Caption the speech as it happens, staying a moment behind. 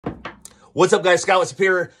What's up, guys? Scott with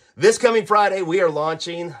Superior. This coming Friday, we are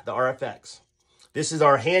launching the RFX. This is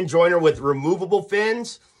our hand joiner with removable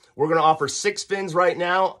fins. We're going to offer 6 fins right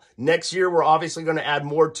now. Next year, we're obviously going to add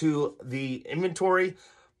more to the inventory.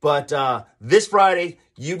 But this Friday,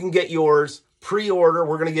 you can get yours pre-order.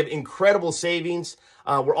 We're going to give incredible savings.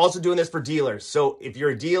 We're also doing this for dealers. So if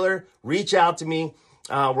you're a dealer, reach out to me.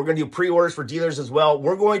 We're going to do pre-orders for dealers as well.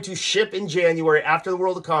 We're going to ship in January after the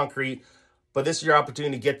World of Concrete. But this is your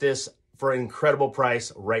opportunity to get this for an incredible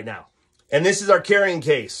price right now. And this is our carrying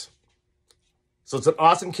case. So it's an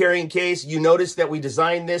awesome carrying case. You notice that we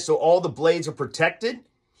designed this so all the blades are protected.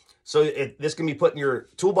 So this can be put in your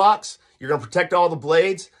toolbox. You're going to protect all the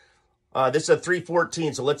blades. This is a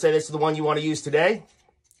 314. So let's say this is the one you want to use today.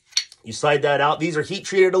 You slide that out. These are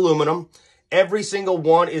heat-treated aluminum. Every single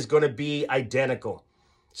one is going to be identical.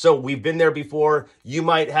 So we've been there before. You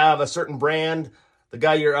might have a certain brand. The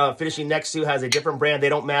guy you're finishing next to has a different brand. They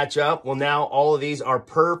don't match up. Well, now all of these are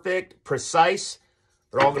perfect, precise.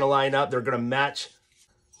 They're all going to line up. They're going to match.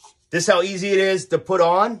 This is how easy it is to put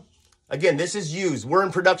on. Again, this is used. We're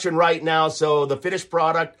in production right now, so the finished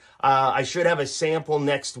product, I should have a sample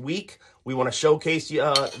next week. We want to showcase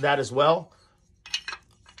that as well.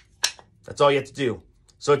 That's all you have to do.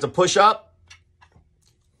 So it's a push-up,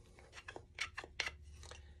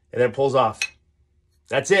 and then it pulls off.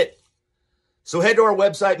 That's it. So head to our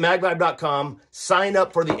website, magvibe.com, sign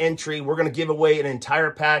up for the entry. We're going to give away an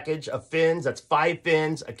entire package of fins. That's 5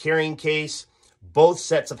 fins, a carrying case, both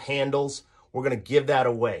sets of handles. We're going to give that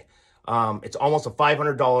away. It's almost a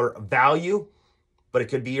 $500 value, but it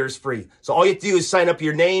could be yours free. So all you have to do is sign up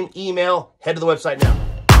your name, email, head to the website now.